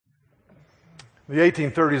In the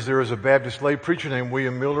 1830s, there was a Baptist lay preacher named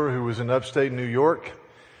William Miller who was in upstate New York,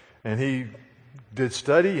 and he did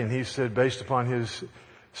study, and he said based upon his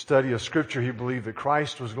study of Scripture, he believed that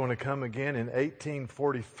Christ was going to come again in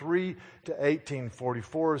 1843 to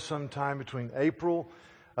 1844, sometime between April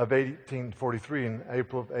of 1843 and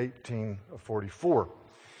April of 1844.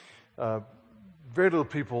 Very little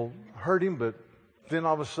people heard him, but then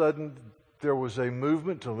all of a sudden there was a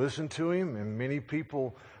movement to listen to him, and many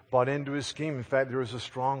people bought into his scheme. In fact, there was a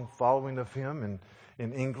strong following of him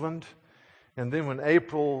in England. And then when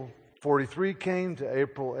April 43 came to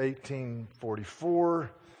April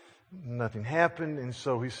 1844, nothing happened. And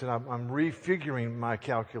so he said, I'm refiguring my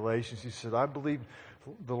calculations. He said, I believe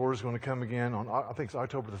the Lord is going to come again on, I think it's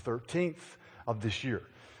October the 13th of this year.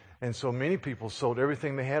 And so many people sold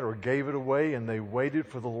everything they had or gave it away, and they waited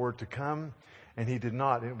for the Lord to come, and he did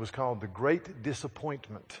not. And it was called the Great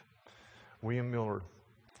Disappointment. William Miller.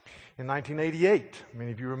 In 1988,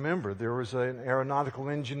 many of you remember, there was an aeronautical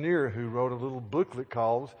engineer who wrote a little booklet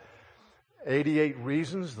called 88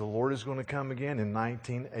 Reasons the Lord is going to Come Again in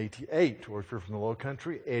 1988. Or if you're from the Low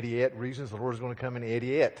Country, 88 Reasons the Lord is going to Come in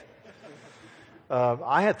 88.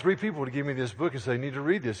 I had 3 people to give me this book and say, you need to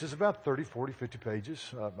read this. It's about 30, 40, 50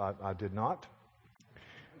 pages. I did not.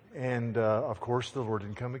 And, of course, the Lord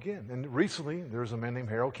didn't come again. And recently, there was a man named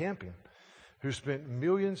Harold Campion who spent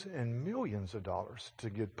millions and millions of dollars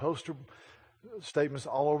to get poster statements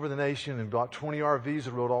all over the nation, and bought 20 RVs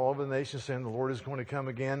that rode all over the nation saying the Lord is going to come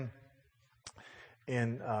again.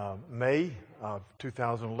 In May of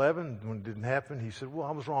 2011, when it didn't happen, he said, well,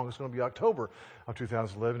 I was wrong. It's going to be October of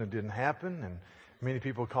 2011. It didn't happen. And many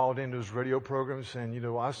people called into his radio program saying,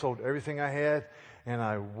 I sold everything I had, and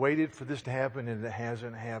I waited for this to happen, and it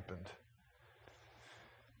hasn't happened.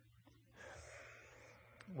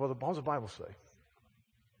 Well, what does the Bible say?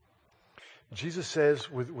 Jesus says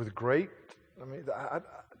with great,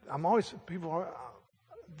 I'm always,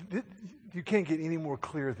 you can't get any more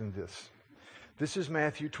clear than this. This is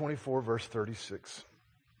Matthew 24, verse 36.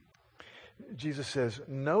 Jesus says,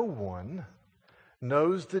 no one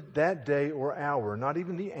knows that day or hour, not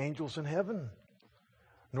even the angels in heaven,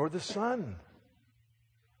 nor the Son,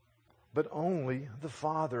 but only the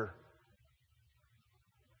Father.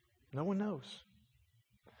 No one knows.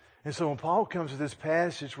 And so when Paul comes to this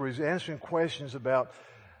passage where he's answering questions about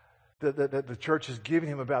that the church is giving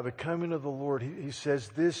him about the coming of the Lord, he says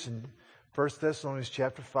this in 1 Thessalonians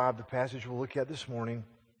chapter 5, the passage we'll look at this morning,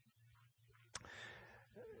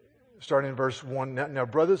 starting in verse 1. Now,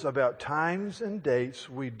 brothers, about times and dates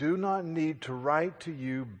we do not need to write to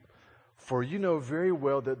you, for you know very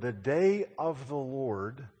well that the day of the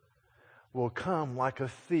Lord will come like a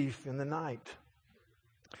thief in the night.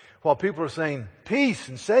 While people are saying peace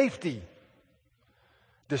and safety,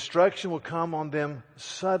 destruction will come on them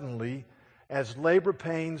suddenly as labor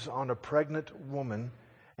pains on a pregnant woman,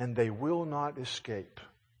 and they will not escape.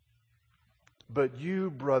 But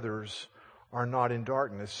you, brothers, are not in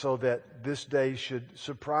darkness, so that this day should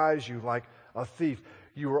surprise you like a thief.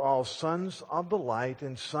 You are all sons of the light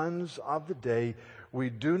and sons of the day.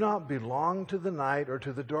 We do not belong to the night or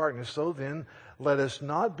to the darkness. So then, let us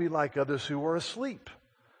not be like others who are asleep,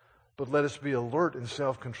 but let us be alert and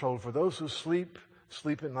self-controlled. For those who sleep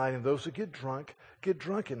at night, and those who get drunk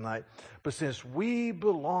at night. But since we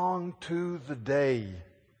belong to the day,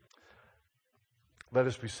 let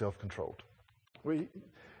us be self-controlled.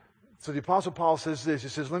 So the Apostle Paul says this. He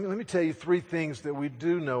says, let me tell you 3 things that we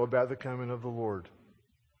do know about the coming of the Lord.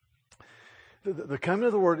 The coming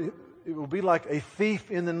of the Lord, it will be like a thief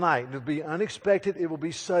in the night. It will be unexpected. It will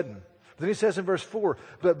be sudden. Then he says in verse 4,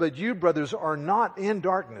 but you, brothers, are not in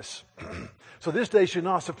darkness. So this day should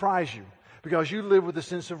not surprise you, because you live with a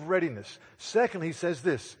sense of readiness. Secondly, he says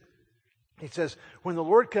this. He says, when the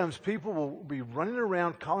Lord comes, people will be running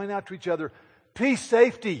around calling out to each other, peace,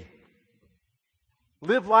 safety.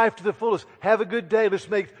 Live life to the fullest. Have a good day. Let's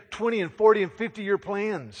make 20 and 40 and 50-year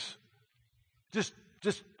plans. Just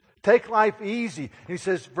take life easy. And he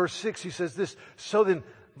says, verse 6, he says this, so then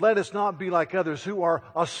let us not be like others who are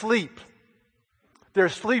asleep. They're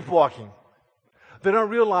sleepwalking. They don't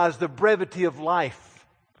realize the brevity of life.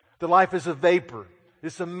 That life is a vapor.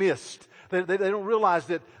 It's a mist. They don't realize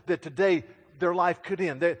that today their life could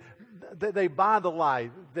end. They buy the lie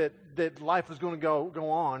that life is going to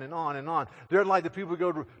go on and on and on. They're like the people who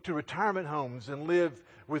go to retirement homes and live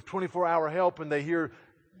with 24-hour help, and they hear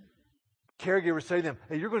caregivers say to them,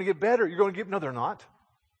 hey, you're going to get better. You're going to get... No, they're not.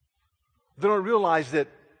 They don't realize that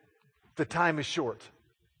the time is short.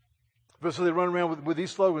 But so they run around with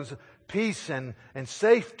these slogans, peace and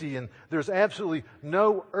safety, and there's absolutely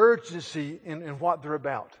no urgency in what they're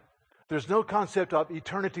about. There's no concept of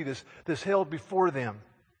eternity that's held before them.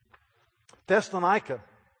 Thessalonica,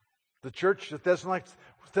 the church at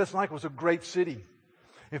Thessalonica was a great city.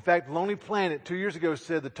 In fact, Lonely Planet 2 years ago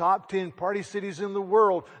said the top 10 party cities in the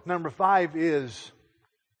world, number 5 is,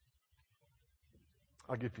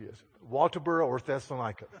 I'll give you this, Walterboro or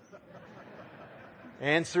Thessalonica.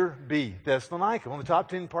 Answer B, Thessalonica, one of the top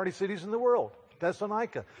 10 party cities in the world,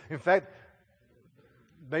 Thessalonica. In fact,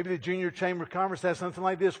 maybe the Junior Chamber of Commerce has something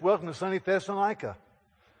like this: welcome to sunny Thessalonica.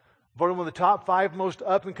 Voted one of the top 5 most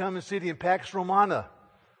up-and-coming city in Pax Romana.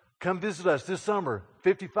 Come visit us this summer,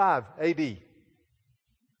 55 AD.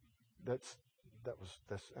 That's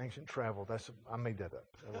ancient travel. I made that up.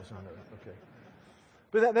 That was not okay.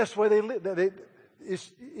 But that's the way they live.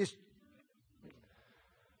 It's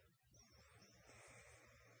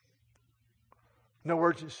no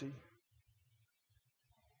urgency.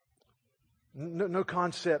 No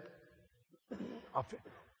concept of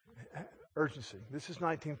urgency. This is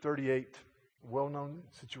 1938, well-known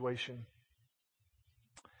situation.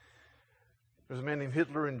 There's a man named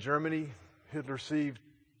Hitler in Germany. Hitler received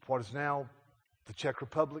what is now the Czech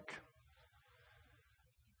Republic,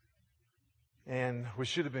 and which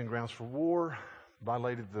should have been grounds for war,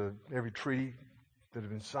 violated every treaty that had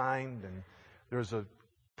been signed. And there was a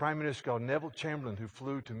prime minister called Neville Chamberlain who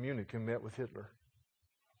flew to Munich and met with Hitler.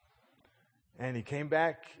 And he came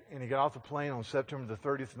back and he got off the plane on September the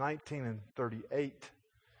 30th, 1938.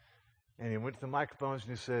 And he went to the microphones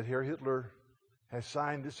and he said, "Here, Hitler has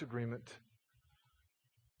signed this agreement.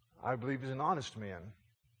 I believe he's an honest man.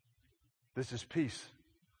 This is peace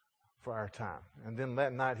for our time." And then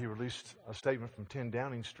that night he released a statement from 10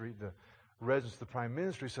 Downing Street, the residence of the Prime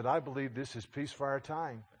Minister. He said, "I believe this is peace for our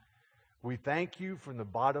time. We thank you from the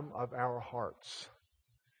bottom of our hearts.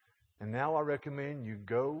 And now I recommend you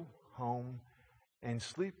go home and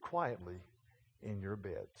sleep quietly in your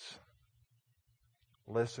beds."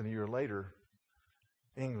 Less than a year later,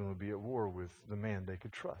 England would be at war with the man they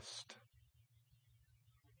could trust.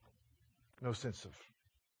 No sense of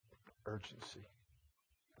urgency.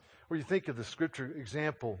 Or you think of the scripture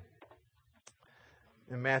example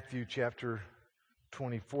in Matthew chapter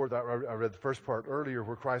 24. I read the first part earlier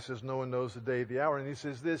where Christ says, "No one knows the day of the hour." And he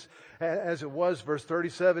says this, as it was, verse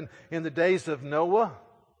 37, "In the days of Noah,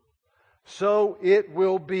 so it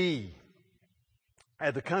will be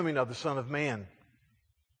at the coming of the Son of Man.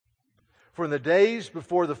 For in the days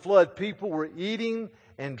before the flood, people were eating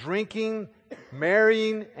and drinking,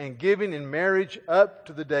 marrying and giving in marriage up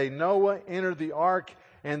to the day Noah entered the ark,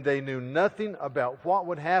 and they knew nothing about what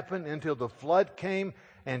would happen until the flood came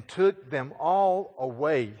and took them all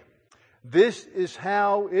away. This is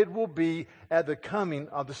how it will be at the coming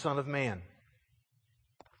of the Son of Man."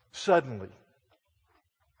 Suddenly,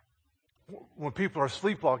 when people are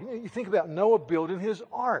sleepwalking, you think about Noah building his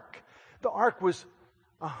ark. The ark was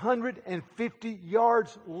 150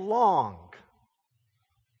 yards long.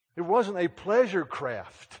 It wasn't a pleasure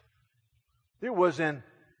craft. It was it's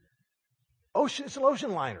an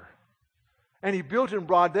ocean liner. And he built it in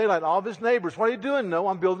broad daylight. All of his neighbors, "What are you doing,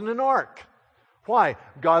 Noah?" "I'm building an ark." "Why?"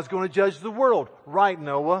 "God's going to judge the world." "Right,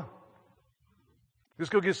 Noah. Let's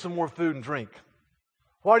go get some more food and drink."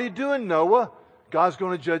 "What are you doing, Noah?" "God's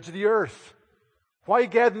going to judge the earth." "Why are you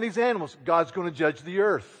gathering these animals?" "God's going to judge the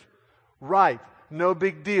earth." "Right. No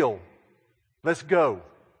big deal. Let's go."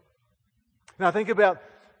 Now think about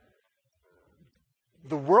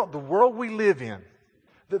the world we live in.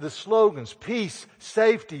 The slogans: peace,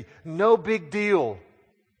 safety, no big deal.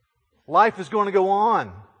 Life is going to go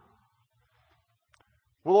on.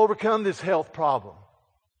 We'll overcome this health problem.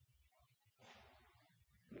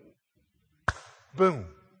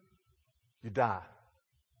 Boom. You die.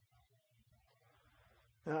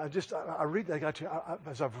 And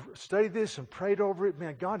as I've studied this and prayed over it,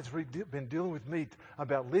 man, God has really been dealing with me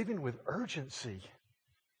about living with urgency.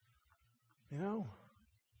 You know?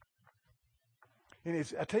 And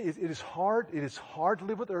I tell you, it is hard. It is hard to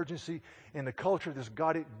live with urgency in a culture that's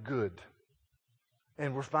got it good,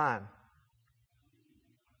 and we're fine.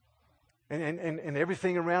 And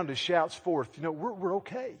everything around us shouts forth, you know, we're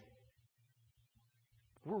okay.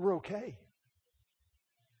 We're okay.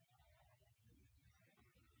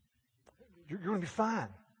 You're going to be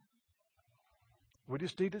fine. We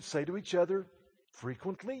just need to say to each other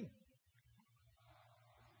frequently,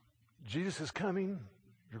 Jesus is coming.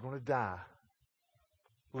 You're going to die.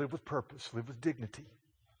 Live with purpose. Live with dignity.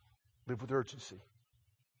 Live with urgency.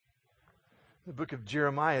 In the book of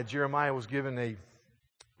Jeremiah, Jeremiah was given a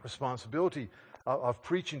responsibility of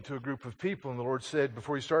preaching to a group of people. And the Lord said,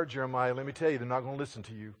 "Before you start, Jeremiah, let me tell you, they're not going to listen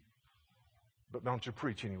to you. But don't you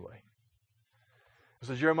preach anyway."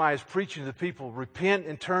 So Jeremiah is preaching to the people, repent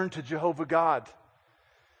and turn to Jehovah God.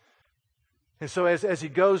 And so as he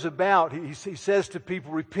goes about, he says to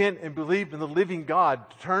people, repent and believe in the living God.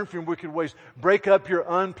 Turn from your wicked ways. Break up your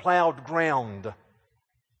unplowed ground.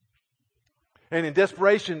 And in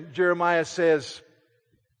desperation, Jeremiah says,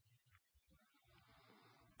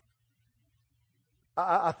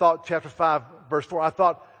 I thought, chapter 5, verse 4, I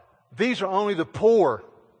thought, these are only the poor,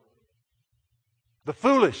 the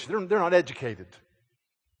foolish. They're not educated.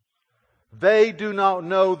 They do not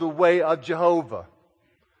know the way of Jehovah,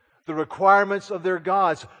 the requirements of their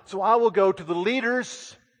gods. So I will go to the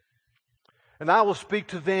leaders and I will speak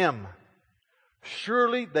to them.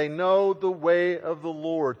 Surely they know the way of the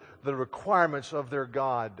Lord, the requirements of their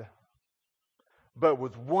God. But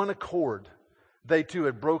with one accord, they too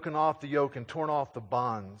had broken off the yoke and torn off the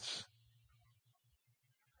bonds.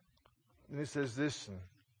 And it says this in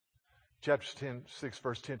chapter 6,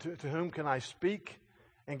 verse 10. To whom can I speak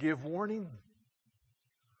and give warning?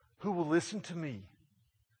 Who will listen to me?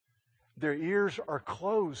 Their ears are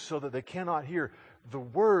closed so that they cannot hear. The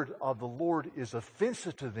word of the Lord is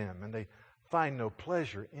offensive to them, and they find no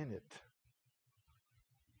pleasure in it.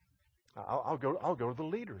 I'll go to the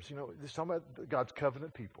leaders. You know, this is talking about God's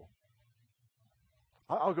covenant people.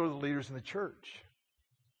 I'll go to the leaders in the church.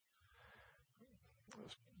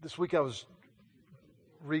 This week I was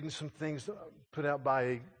reading some things put out by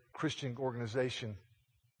a Christian organization,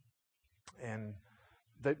 and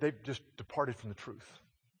they've just departed from the truth.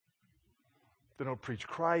 They don't preach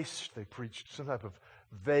Christ. They preach some type of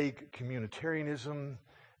vague communitarianism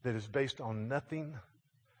that is based on nothing.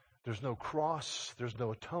 There's no cross. There's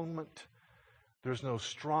no atonement. There's no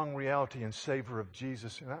strong reality and savor of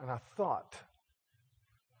Jesus. And I thought,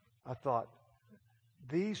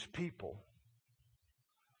 these people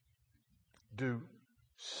do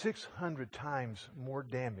 600 times more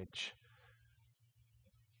damage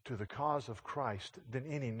to the cause of Christ than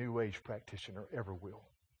any New Age practitioner ever will.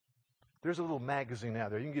 There's a little magazine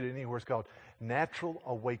out there. You can get it anywhere. It's called Natural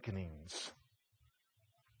Awakenings.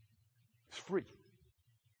 It's free.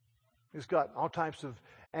 It's got all types of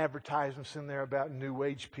advertisements in there about New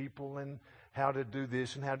Age people and how to do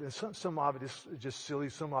this and how to. Some of it is just silly.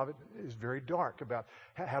 Some of it is very dark about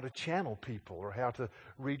how to channel people or how to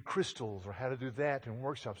read crystals or how to do that in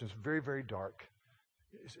workshops. It's very, very dark.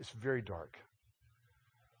 It's very dark.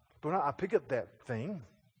 But when I pick up that thing,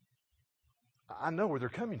 I know where they're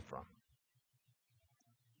coming from.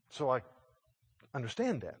 So I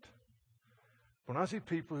understand that. When I see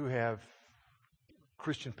people who have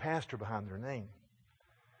Christian pastor behind their name,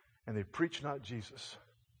 and they preach not Jesus,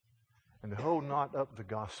 and they hold not up the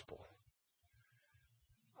gospel,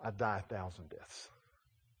 I die 1,000 deaths.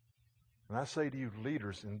 And I say to you,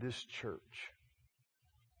 leaders in this church,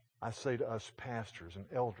 I say to us pastors and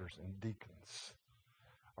elders and deacons,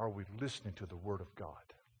 are we listening to the Word of God?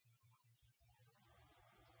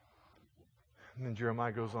 And then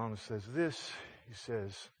Jeremiah goes on and says this. He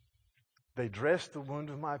says, they dress the wound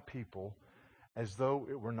of my people as though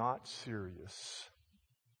it were not serious.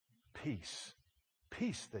 Peace.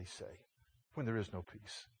 Peace, they say, when there is no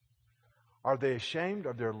peace. Are they ashamed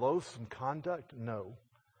of their loathsome conduct? No.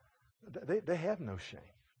 They have no shame.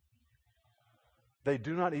 They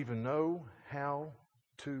do not even know how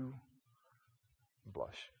to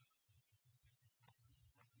blush.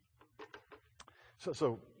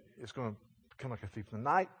 So it's going to come like a thief in the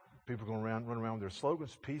night. People are going to run around with their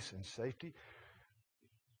slogans, peace and safety.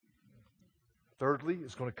 Thirdly,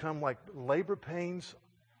 it's going to come like labor pains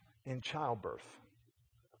in childbirth.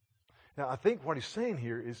 Now, I think what he's saying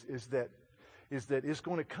here is that it's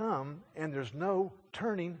going to come and there's no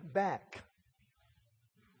turning back.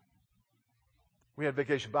 We had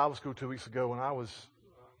Vacation Bible School 2 weeks ago, and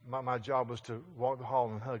my job was to walk the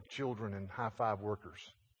hall and hug children and high-five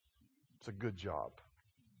workers. It's a good job.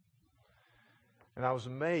 And I was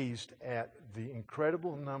amazed at the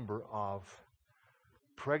incredible number of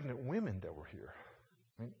pregnant women that were here.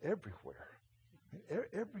 I mean, everywhere.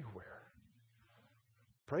 Everywhere.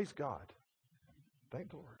 Praise God. Thank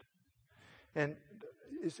the Lord. And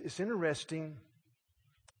it's interesting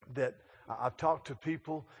that I've talked to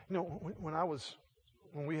people. You know,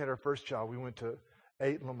 when we had our first child, we went to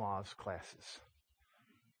 8 Lamaze classes.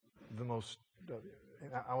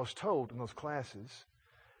 I was told in those classes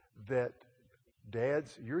that,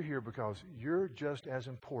 dads, you're here because you're just as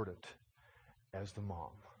important as the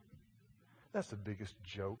mom. That's the biggest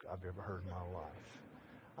joke I've ever heard in my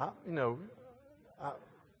life.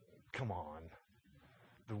 Come on.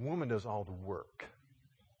 The woman does all the work.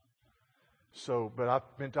 So, but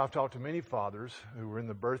I've talked to many fathers who were in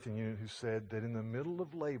the birthing unit who said that in the middle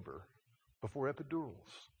of labor, before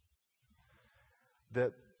epidurals,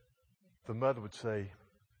 that the mother would say,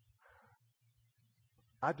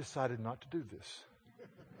 I've decided not to do this.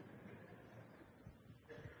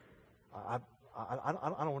 I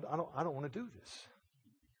don't want to do this.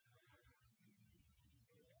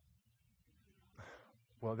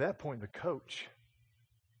 Well, at that point, the coach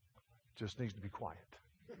just needs to be quiet.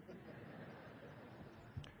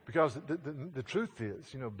 Because the truth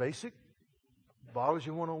is, basic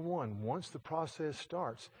biology 101, once the process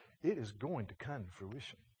starts, it is going to come to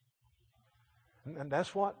fruition. And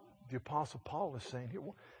that's what the Apostle Paul is saying here.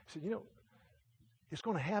 He said, it's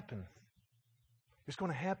going to happen. It's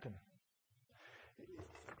going to happen.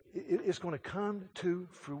 It's going to come to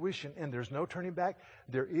fruition, and there's no turning back.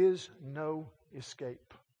 There is no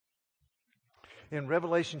escape. In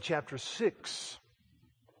Revelation chapter 6,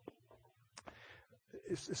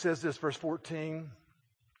 it says this, verse 14,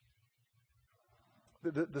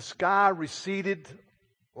 the sky receded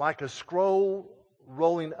like a scroll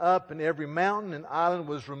rolling up, and every mountain and island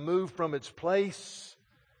was removed from its place.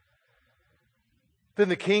 Then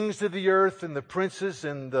the kings of the earth and the princes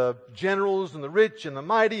and the generals and the rich and the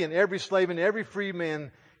mighty and every slave and every free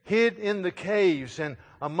man hid in the caves and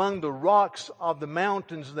among the rocks of the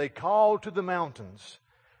mountains. They called to the mountains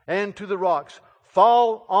and to the rocks,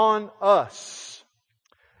 fall on us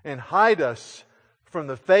and hide us from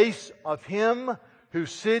the face of Him who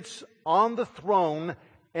sits on the throne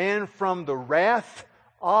and from the wrath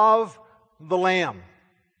of the Lamb.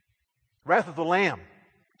 Wrath of the Lamb.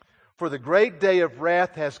 For the great day of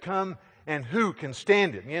wrath has come, and who can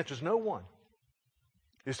stand it? And the answer is no one.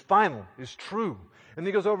 It's final. It's true. And then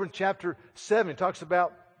he goes over in chapter 7. He talks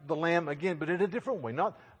about the Lamb again, but in a different way.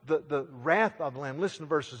 Not the wrath of the Lamb. Listen to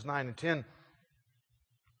verses 9 and 10.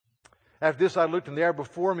 After this I looked, and there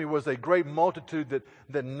before me was a great multitude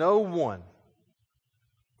that no one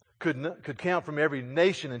could count, from every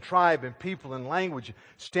nation and tribe and people and language,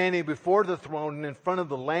 standing before the throne and in front of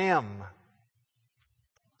the Lamb.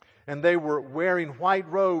 And they were wearing white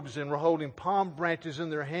robes and were holding palm branches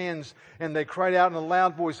in their hands. And they cried out in a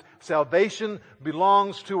loud voice, salvation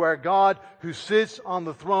belongs to our God who sits on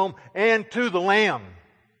the throne and to the Lamb.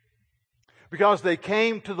 Because they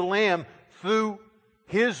came to the Lamb through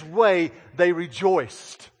His way, they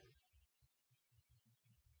rejoiced.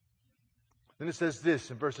 Then it says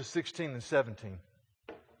this in verses 16 and 17.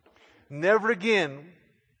 Never again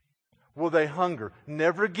will they hunger.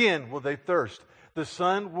 Never again will they thirst. The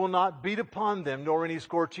sun will not beat upon them, nor any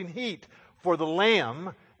scorching heat. For the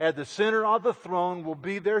Lamb at the center of the throne will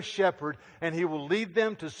be their shepherd, and He will lead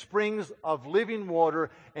them to springs of living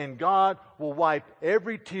water, and God will wipe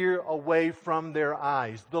every tear away from their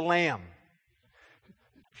eyes. The Lamb.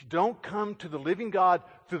 If you don't come to the living God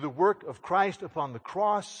through the work of Christ upon the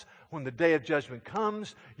cross, when the day of judgment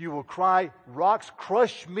comes, you will cry, rocks,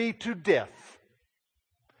 crush me to death.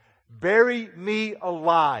 Bury me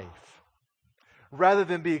alive. Rather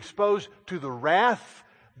than be exposed to the wrath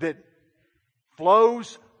that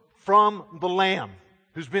flows from the Lamb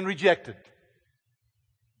who's been rejected.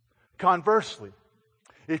 Conversely,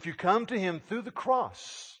 if you come to Him through the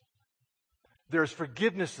cross, there's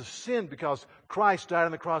forgiveness of sin because Christ died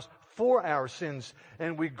on the cross for our sins,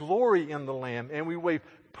 and we glory in the Lamb, and we wave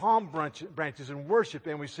palm branches in worship,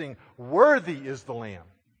 and we sing, worthy is the Lamb.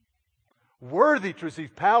 Worthy to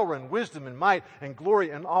receive power and wisdom and might and glory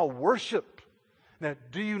and all worship. Now,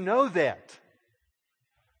 do you know that?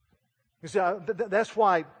 You see, that's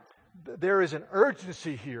why there is an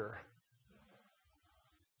urgency here.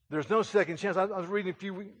 There's no second chance. I was reading a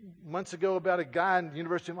few months ago about a guy in the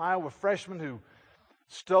University of Iowa, a freshman, who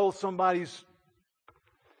stole somebody's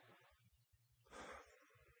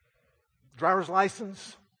driver's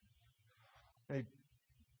license. And he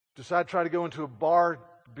decided to try to go into a bar,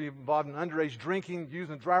 be involved in underage drinking,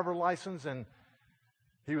 using the driver's license, and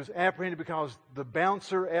he was apprehended because the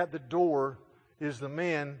bouncer at the door is the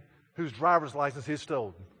man whose driver's license he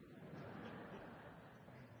stole.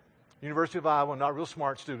 University of Iowa, not real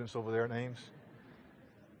smart students over there at Ames.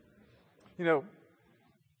 You know,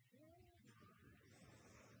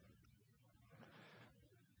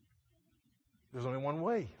 there's only one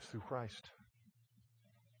way. It's through Christ.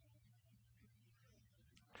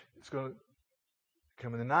 It's going to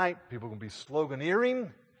come in the night. People are going to be sloganeering.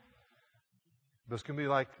 But it's going to be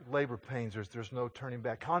like labor pains. There's no turning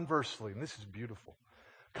back. Conversely, and this is beautiful.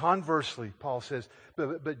 Conversely, Paul says,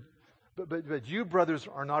 but you, brothers,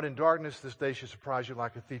 are not in darkness. This day should surprise you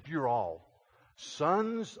like a thief. You're all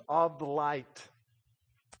sons of the light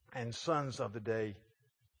and sons of the day.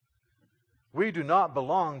 We do not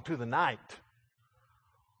belong to the night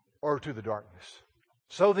or to the darkness.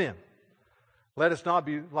 So then, let us not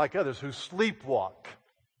be like others who sleepwalk.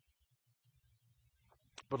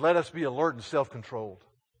 but let us be alert and self-controlled.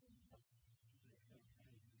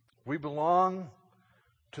 We belong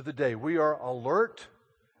to the day. We are alert.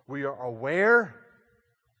 We are aware.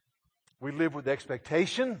 We live with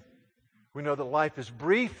expectation. We know that life is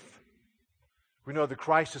brief. We know that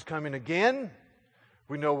Christ is coming again.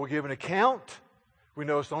 We know we'll give an account. We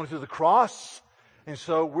know it's only through the cross. And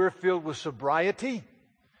so we're filled with sobriety.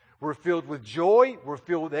 We're filled with joy. We're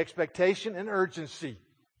filled with expectation and urgency.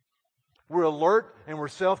 We're alert and we're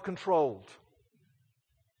self-controlled.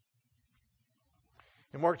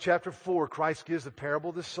 In Mark chapter 4, Christ gives the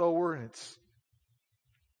parable of the sower, and it's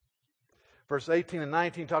verse 18 and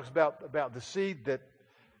 19 talks about the seed that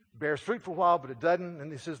bears fruit for a while, but it doesn't.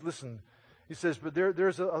 And he says, listen, he says, but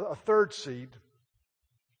there's a third seed.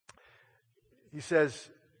 He says,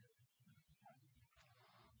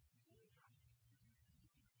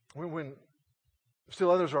 when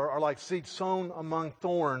still others are like seed sown among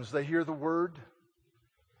thorns, they hear the word,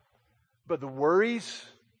 but the worries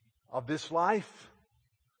of this life,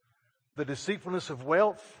 the deceitfulness of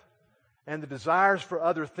wealth, and the desires for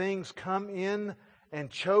other things come in and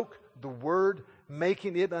choke the word,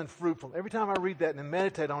 making it unfruitful. Every time I read that and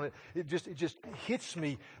meditate on it, it just hits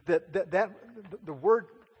me that the word,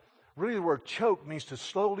 really the word choke means to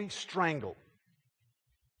slowly strangle.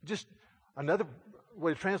 Just another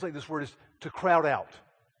way to translate this word is to crowd out.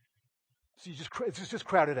 So it's just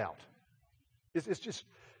crowded out.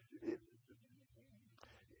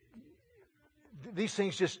 These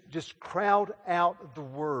things just crowd out the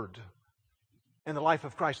word and the life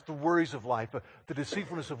of Christ, the worries of life, the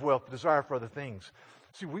deceitfulness of wealth, the desire for other things.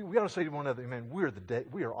 See, we ought to say to one another, man, we are of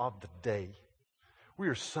the day. We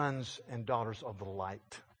are sons and daughters of the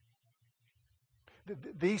light.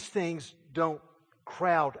 These things don't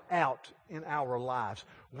crowd out in our lives.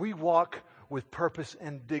 We walk with purpose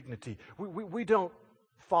and dignity. We don't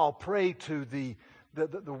fall prey to the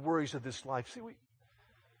worries of this life. See,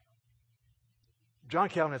 John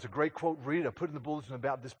Calvin has a great quote. Read it. I put it in the bulletin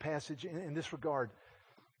about this passage in this regard.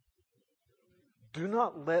 Do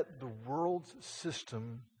not let the world's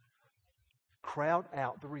system crowd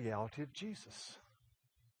out the reality of Jesus.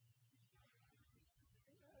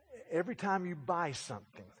 Every time you buy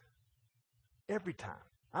something, every time,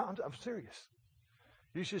 I'm serious,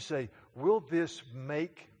 you should say, will this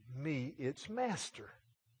make me its master?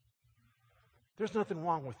 There's nothing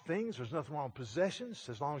wrong with things. There's nothing wrong with possessions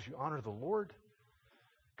as long as you honor the Lord.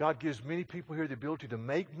 God gives many people here the ability to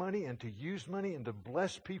make money and to use money and to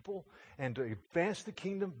bless people and to advance the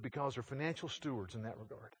kingdom because they're financial stewards in that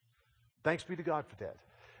regard. Thanks be to God for that.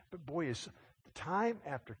 But boy, is time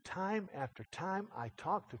after time after time I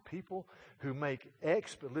talk to people who make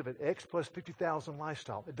X but live at X plus 50,000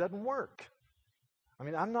 lifestyle. It doesn't work. I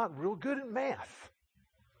mean, I'm not real good at math.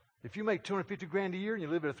 If you make $250,000 a year and you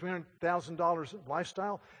live at a $300,000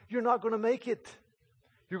 lifestyle, you're not going to make it.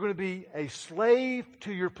 You're going to be a slave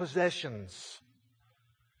to your possessions.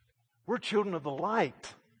 We're children of the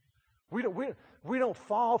light. We don't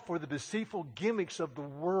fall for the deceitful gimmicks of the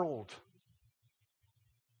world.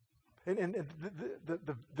 And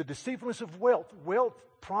the deceitfulness of wealth. Wealth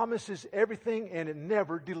promises everything and it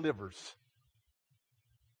never delivers.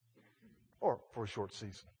 Or for a short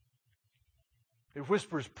season. It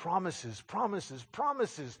whispers promises, promises,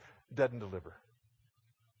 promises, doesn't deliver.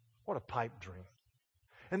 What a pipe dream.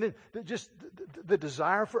 And then just the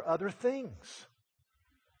desire for other things.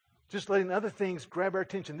 Just letting other things grab our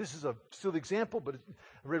attention. This is still an example, but I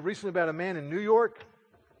read recently about a man in New York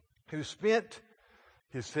who spent,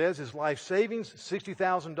 he says, his life savings,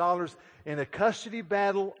 $60,000, in a custody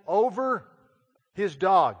battle over his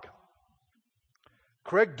dog.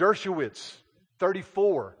 Craig Dershowitz,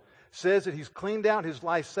 34, says that he's cleaned out his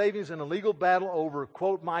life savings in a legal battle over,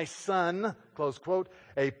 quote, my son, close quote,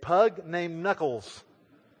 a pug named Knuckles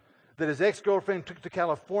that his ex-girlfriend took to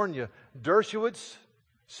California. Dershowitz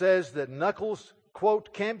says that Knuckles,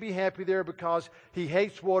 quote, can't be happy there because he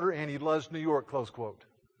hates water and he loves New York, close quote.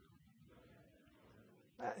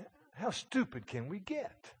 How stupid can we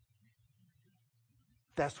get?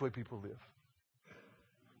 That's the way people live.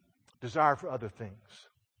 Desire for other things.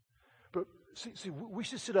 But see, we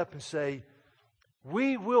should sit up and say,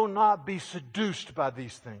 we will not be seduced by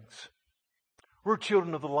these things. We're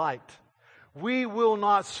children of the light. We will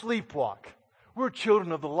not sleepwalk. We're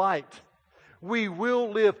children of the light. We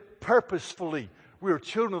will live purposefully. We are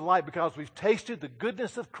children of the light because we've tasted the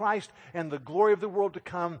goodness of Christ and the glory of the world to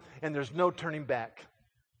come, and there's no turning back.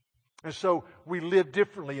 And so we live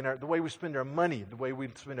differently in the way we spend our money, the way we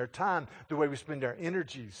spend our time, the way we spend our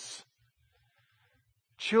energies.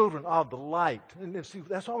 Children of the light. And see,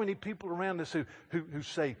 that's why we need people around us who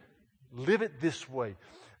say, live it this way.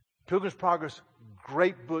 Pilgrim's Progress,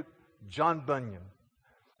 great book, John Bunyan.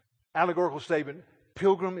 Allegorical statement,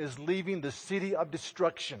 Pilgrim is leaving the city of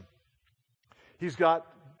destruction. He's got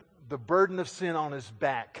the burden of sin on his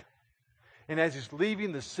back. And as he's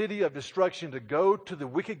leaving the city of destruction to go to the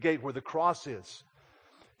wicket gate where the cross is,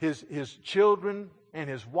 his children and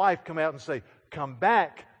his wife come out and say, "Come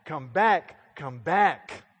back, come back, come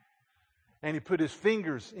back." And he put his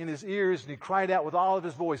fingers in his ears and he cried out with all of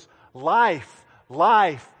his voice, "Life,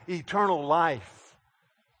 life, eternal life."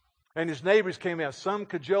 And his neighbors came out, some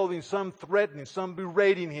cajoling, some threatening, some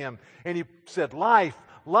berating him. And he said, "Life,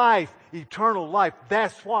 life, eternal life.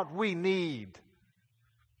 That's what we need."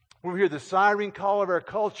 When we hear the siren call of our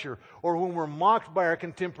culture, or when we're mocked by our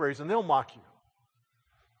contemporaries, and they'll mock you,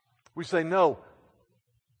 we say, no,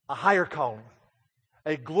 a higher calling,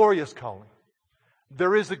 a glorious calling.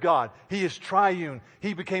 There is a God. He is triune.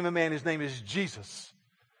 He became a man. His name is Jesus.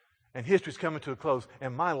 And history's coming to a close,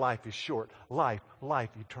 and my life is short. Life,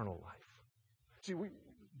 life, eternal life. See,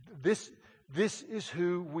 this is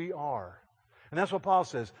who we are. And that's what Paul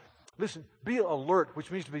says. Listen, be alert,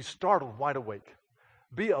 which means to be startled, wide awake.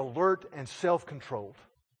 Be alert and self-controlled.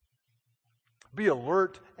 Be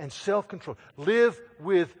alert and self-controlled. Live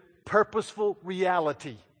with purposeful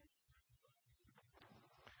reality.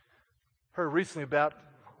 Heard recently about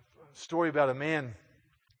a story about a man.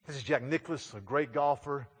 This is Jack Nicklaus, a great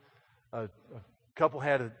golfer. A couple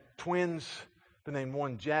had twins. They named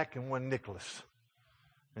one Jack and one Nicholas.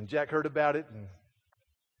 And Jack heard about it and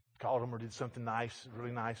called him or did something nice,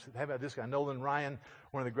 really nice. How about this guy, Nolan Ryan,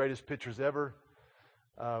 one of the greatest pitchers ever.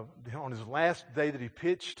 On his last day that he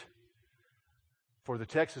pitched for the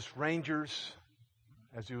Texas Rangers,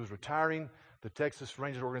 as he was retiring, the Texas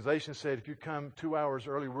Rangers organization said, if you come 2 hours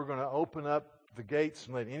early, we're going to open up the gates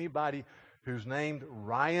and let anybody who's named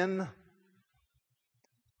Ryan,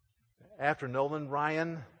 after Nolan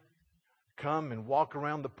Ryan, come and walk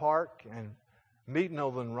around the park and meet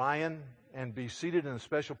Nolan Ryan and be seated in a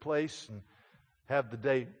special place and have the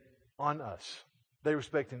day on us. They were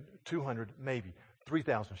expecting 200, maybe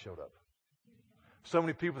 3,000 showed up. So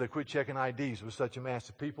many people, they quit checking IDs. It was such a mass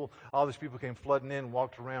of people. All these people came flooding in,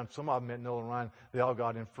 walked around. Some of them met Nolan Ryan. They all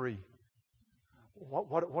got in free.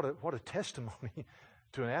 What a testimony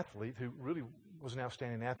to an athlete who really was an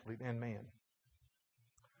outstanding athlete and man.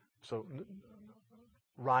 So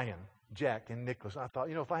Ryan, Jack, and Nicholas. I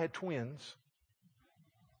thought, if I had twins,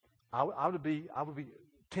 I would be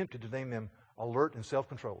tempted to name them Alert and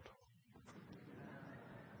Self-Controlled.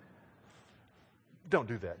 Don't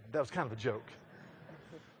do that. That was kind of a joke.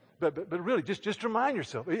 But really, just remind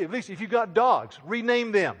yourself, at least if you've got dogs,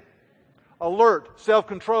 rename them. Alert,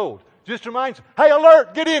 self-controlled. Just remind yourself, hey,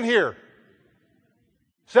 Alert, get in here.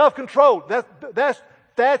 Self-controlled. That's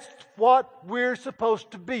what we're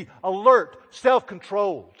supposed to be. Alert,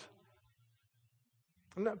 self-controlled.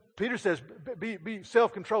 Peter says, be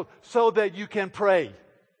self-controlled so that you can pray.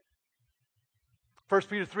 1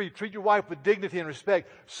 Peter 3, treat your wife with dignity and respect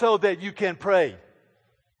so that you can pray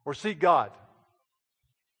or seek God.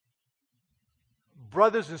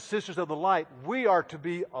 Brothers and sisters of the light, we are to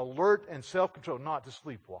be alert and self-controlled, not to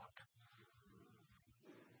sleepwalk.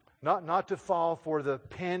 Not to fall for the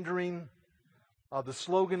pandering of the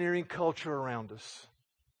sloganeering culture around us,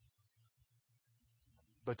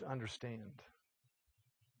 but to understand.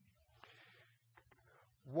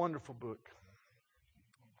 Wonderful book.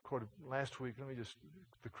 Quoted last week.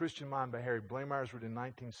 The Christian Mind by Harry Blamires, written in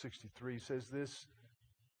 1963, says this.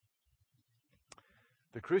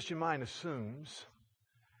 The Christian mind assumes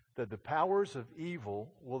that the powers of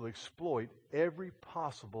evil will exploit every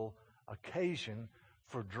possible occasion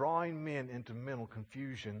for drawing men into mental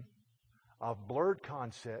confusion of blurred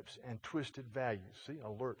concepts and twisted values. See,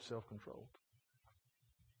 alert, self-controlled.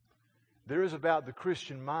 There is about the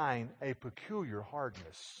Christian mind a peculiar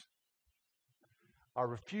hardness, a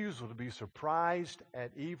refusal to be surprised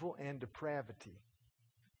at evil and depravity,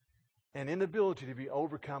 an inability to be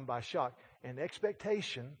overcome by shock, an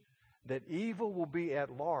expectation that evil will be at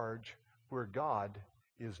large where God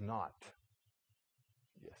is not.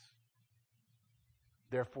 Yes.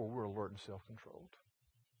 Therefore, we're alert and self-controlled.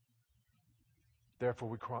 Therefore,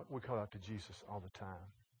 we call out to Jesus all the time.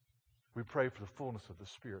 We pray for the fullness of the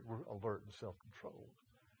Spirit. We're alert and self-controlled.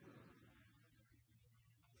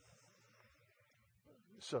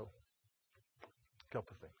 So, a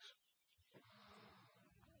couple of things.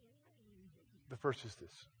 The first is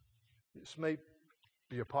this. This may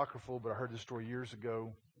be apocryphal, but I heard this story years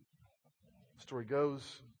ago. The story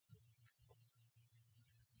goes,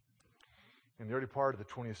 in the early part of the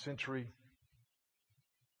 20th century,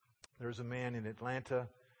 there was a man in Atlanta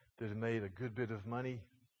that had made a good bit of money,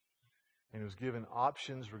 And he was given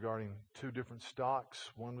options regarding 2 different stocks.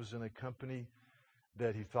 One was in a company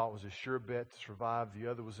that he thought was a sure bet to survive. The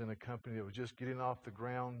other was in a company that was just getting off the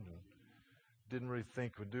ground and didn't really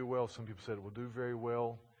think would do well. Some people said it will do very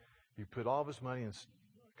well. He put all of his money in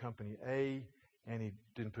company A, and he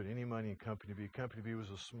didn't put any money in company B. Company B was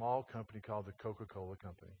a small company called the Coca-Cola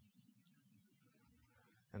Company.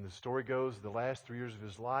 And the story goes, the last 3 years of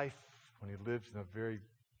his life, when he lived in a very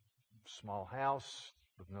small house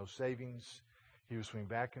with no savings, he would swing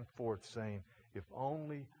back and forth saying, if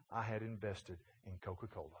only I had invested in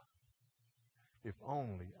Coca-Cola. If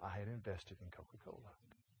only I had invested in Coca-Cola.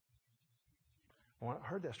 When I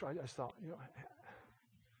heard that story, I just thought,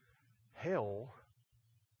 hell,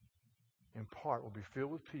 in part, will be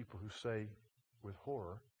filled with people who say with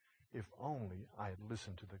horror, if only I had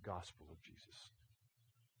listened to the gospel of Jesus.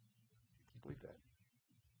 I believe that.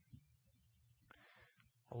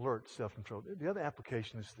 Alert, self-control. The other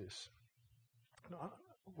application is this.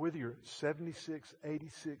 Whether you're 76,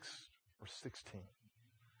 86, or 16,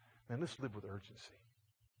 man, let's live with urgency.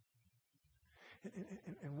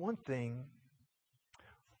 And one thing,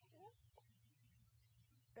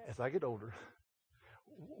 as I get older,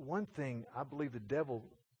 one thing I believe the devil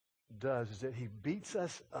does is that he beats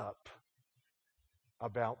us up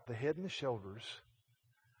about the head and the shoulders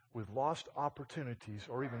with lost opportunities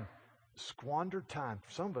or even squandered time.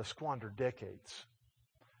 Some of us squander decades.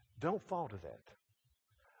 Don't fall to that.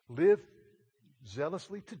 Live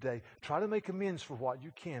zealously today. Try to make amends for what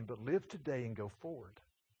you can, but live today and go forward.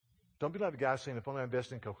 Don't be like the guy saying, if only I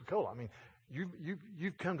invest in Coca-Cola. I mean,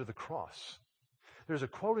 you've come to the cross. There's a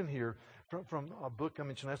quote in here from a book I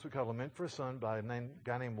mentioned last week called Lament for a Son by a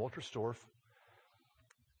guy named Walter Storff,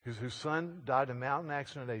 whose son died in a mountain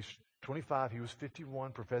accident at age 25. He was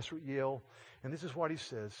 51, professor at Yale. And this is what he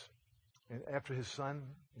says. And after his son,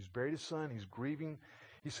 he's buried his son, he's grieving.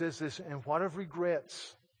 He says this, and what of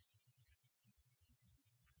regrets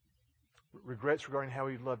regarding how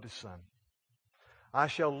he loved his son. I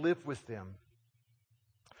shall live with them.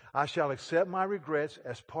 I shall accept my regrets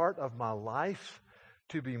as part of my life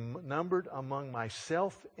to be numbered among my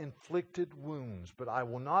self-inflicted wounds, but I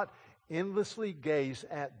will not endlessly gaze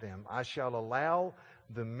at them. I shall allow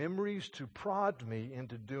the memories to prod me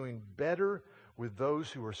into doing better with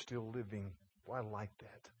those who are still living. Boy, I like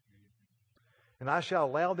that. And I shall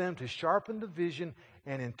allow them to sharpen the vision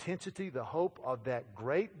and intensity, the hope of that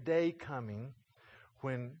great day coming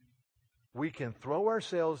when we can throw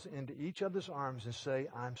ourselves into each other's arms and say,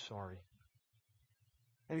 I'm sorry.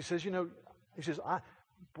 And he says,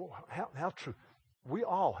 how true. We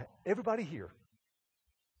all, everybody here,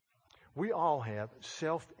 we all have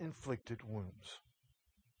self-inflicted wounds.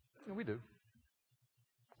 And we do.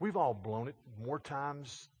 We've all blown it more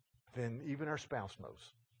times than even our spouse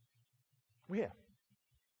knows. We have.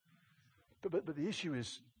 But the issue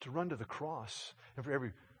is to run to the cross and for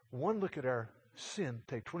every one look at our sin,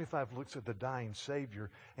 take 25 looks at the dying Savior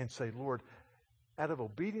and say, Lord, out of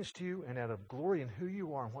obedience to you and out of glory in who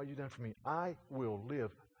you are and what you've done for me, I will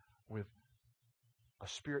live with a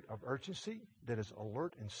spirit of urgency that is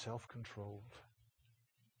alert and self-controlled.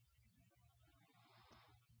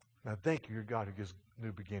 Now, thank you, your God who gives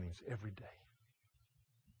new beginnings every day.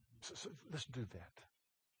 So let's do that.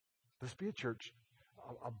 Let's be a church,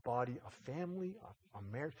 a body, a family, a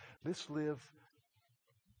marriage. Let's live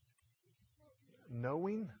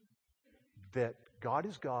knowing that God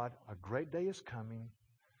is God, a great day is coming,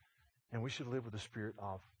 and we should live with a spirit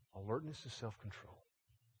of alertness and self-control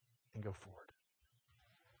and go forward.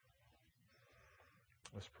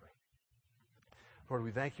 Let's pray. Lord,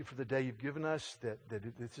 we thank you for the day you've given us, that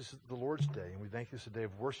this is the Lord's day, and we thank you it's a day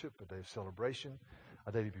of worship, a day of celebration,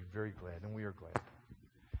 a day to be very glad, and we are glad.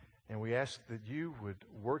 And we ask that you would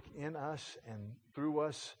work in us and through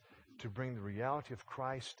us to bring the reality of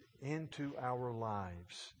Christ into our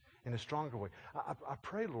lives in a stronger way. I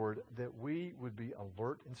pray, Lord, that we would be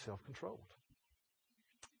alert and self-controlled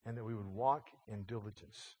and that we would walk in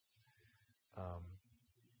diligence. Oh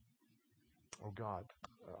God,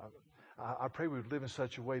 I pray we would live in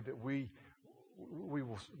such a way that we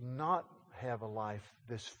will not have a life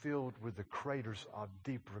that's filled with the craters of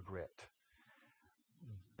deep regret,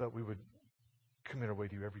 but we would commit our way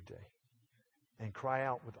to you every day and cry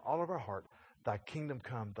out with all of our heart, thy kingdom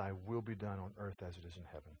come, thy will be done on earth as it is in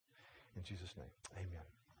heaven. In Jesus' name, amen.